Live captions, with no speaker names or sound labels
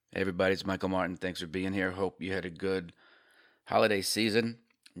Hey everybody, it's Michael Martin. Thanks for being here. Hope you had a good holiday season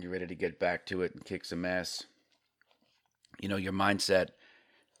and you're ready to get back to it and kick some ass. Your mindset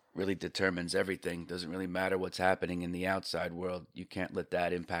really determines everything. Doesn't really matter what's happening in the outside world. You can't let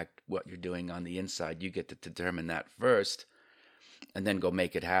that impact what you're doing on the inside. You get to determine that first and then go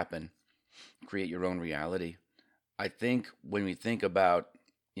make it happen. Create your own reality. I think when we think about,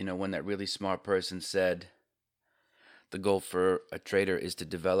 when that really smart person said the goal for a trader is to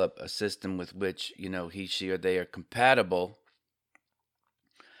develop a system with which, he, she, or they are compatible.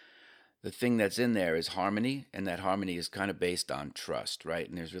 The thing that's in there is harmony, and that harmony is kind of based on trust, right?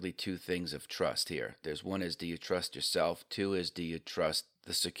 And there's really two things of trust here. There's one is, do you trust yourself? Two is, do you trust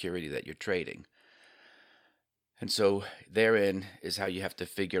the security that you're trading? And so therein is how you have to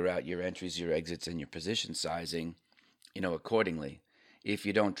figure out your entries, your exits, and your position sizing, accordingly. If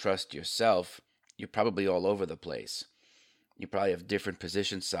you don't trust yourself, you're probably all over the place. You probably have different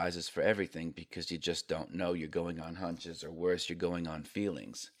position sizes for everything because you just don't know. You're going on hunches, or worse, you're going on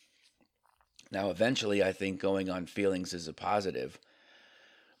feelings. Now, eventually, I think going on feelings is a positive,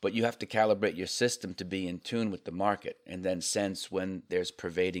 but you have to calibrate your system to be in tune with the market and then sense when there's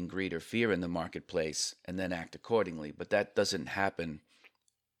pervading greed or fear in the marketplace and then act accordingly. But that doesn't happen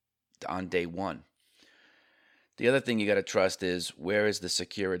on day one. The other thing you got to trust is, where is the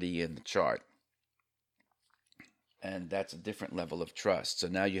security in the chart? And that's a different level of trust. So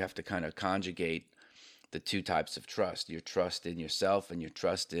now you have to kind of conjugate the two types of trust: your trust in yourself and your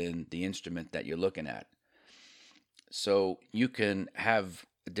trust in the instrument that you're looking at. So you can have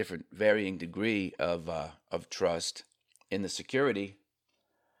a different varying degree of trust in the security,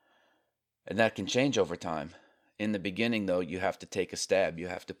 and that can change over time. In the beginning, though, you have to take a stab. You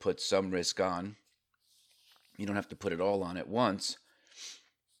have to put some risk on. You don't have to put it all on at once,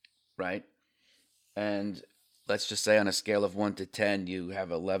 right? And let's just say on a scale of 1 to 10, you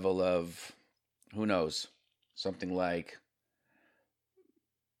have a level of, who knows, something like,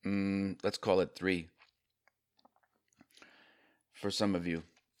 let's call it 3 for some of you.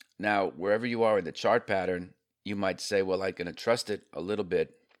 Now, wherever you are in the chart pattern, you might say, well, I'm going to trust it a little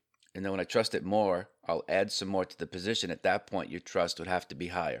bit. And then when I trust it more, I'll add some more to the position. At that point, your trust would have to be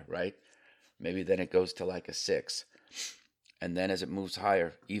higher, right? Maybe then it goes to like a 6. And then as it moves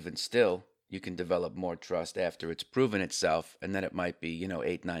higher, even still, you can develop more trust after it's proven itself. And then it might be,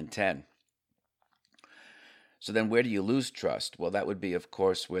 8, 9, 10. So then where do you lose trust? Well, that would be, of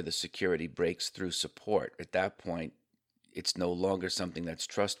course, where the security breaks through support. At that point, it's no longer something that's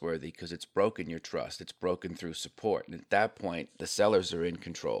trustworthy because it's broken your trust. It's broken through support. And at that point, the sellers are in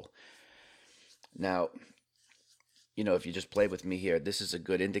control. Now, if you just play with me here, this is a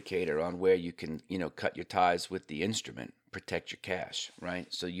good indicator on where you can, cut your ties with the instrument, protect your cash, right?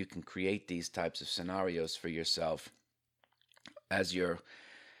 So you can create these types of scenarios for yourself as you're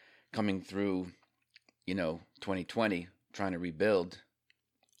coming through, 2020, trying to rebuild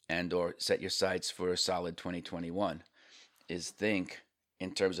and or set your sights for a solid 2021. Is think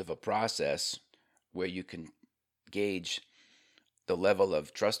in terms of a process where you can gauge the level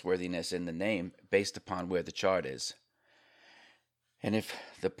of trustworthiness in the name based upon where the chart is. And if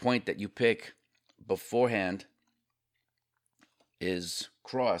the point that you pick beforehand is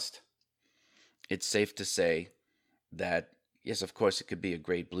crossed, it's safe to say that, yes, of course, it could be a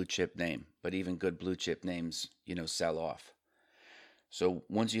great blue chip name, but even good blue chip names, sell off. So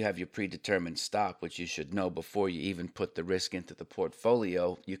once you have your predetermined stop, which you should know before you even put the risk into the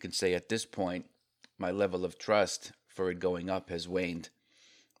portfolio, you can say at this point, my level of trust for it going up has waned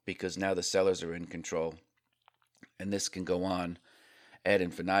because now the sellers are in control. And this can go on ad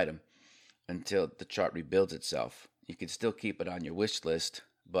infinitum until the chart rebuilds itself. You can still keep it on your wish list,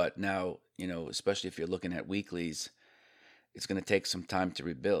 but now, especially if you're looking at weeklies, it's going to take some time to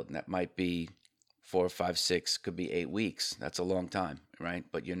rebuild. And that might be 4, 5, 6, could be 8 weeks. That's a long time, right?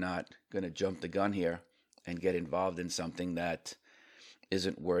 But you're not going to jump the gun here and get involved in something that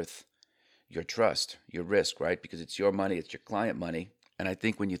isn't worth your trust, your risk, right? Because it's your money, it's your client money. And I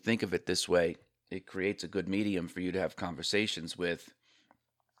think when you think of it this way, it creates a good medium for you to have conversations with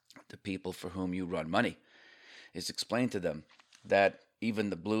the people for whom you run money. Is explain to them that even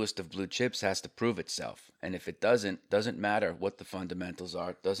the bluest of blue chips has to prove itself. And if it doesn't matter what the fundamentals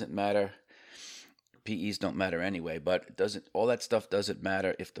are, doesn't matter. PEs don't matter anyway, but all that stuff doesn't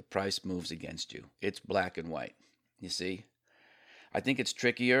matter if the price moves against you. It's black and white. You see? I think it's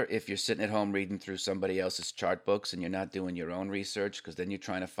trickier if you're sitting at home reading through somebody else's chart books and you're not doing your own research, because then you're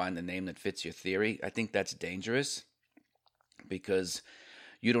trying to find the name that fits your theory. I think that's dangerous because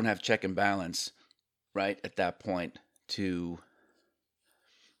you don't have check and balance, right, at that point to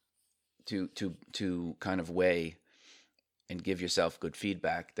kind of weigh and give yourself good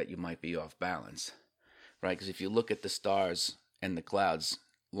feedback that you might be off balance, right? Because if you look at the stars and the clouds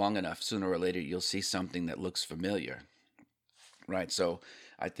long enough, sooner or later you'll see something that looks familiar, right? So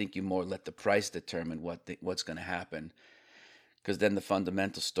I think you more let the price determine what's going to happen, because then the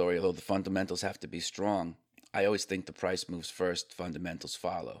fundamental story, although the fundamentals have to be strong, I always think the price moves first, fundamentals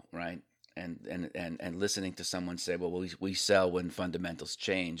follow, right? And listening to someone say, well, we sell when fundamentals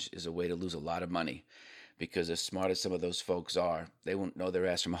change is a way to lose a lot of money, because as smart as some of those folks are, they won't know their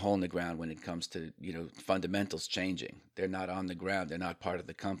ass from a hole in the ground when it comes to, fundamentals changing. They're not on the ground. They're not part of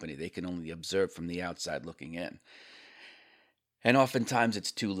the company. They can only observe from the outside looking in. And oftentimes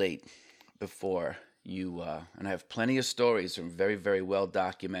it's too late before you, and I have plenty of stories from very, very well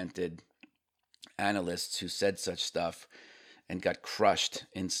documented analysts who said such stuff and got crushed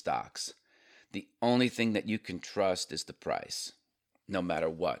in stocks. The only thing that you can trust is the price, no matter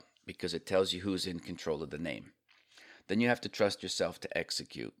what, because it tells you who's in control of the name. Then you have to trust yourself to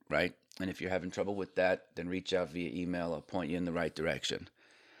execute, right? And if you're having trouble with that, then reach out via email. I'll point you in the right direction.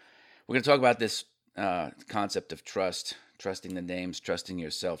 We're going to talk about this concept of trust, trusting the names, trusting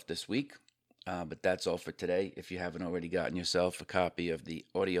yourself this week. But that's all for today. If you haven't already gotten yourself a copy of the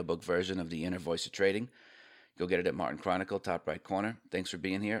audiobook version of The Inner Voice of Trading, go get it at Martin Chronicle, top right corner. Thanks for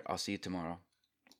being here. I'll see you tomorrow.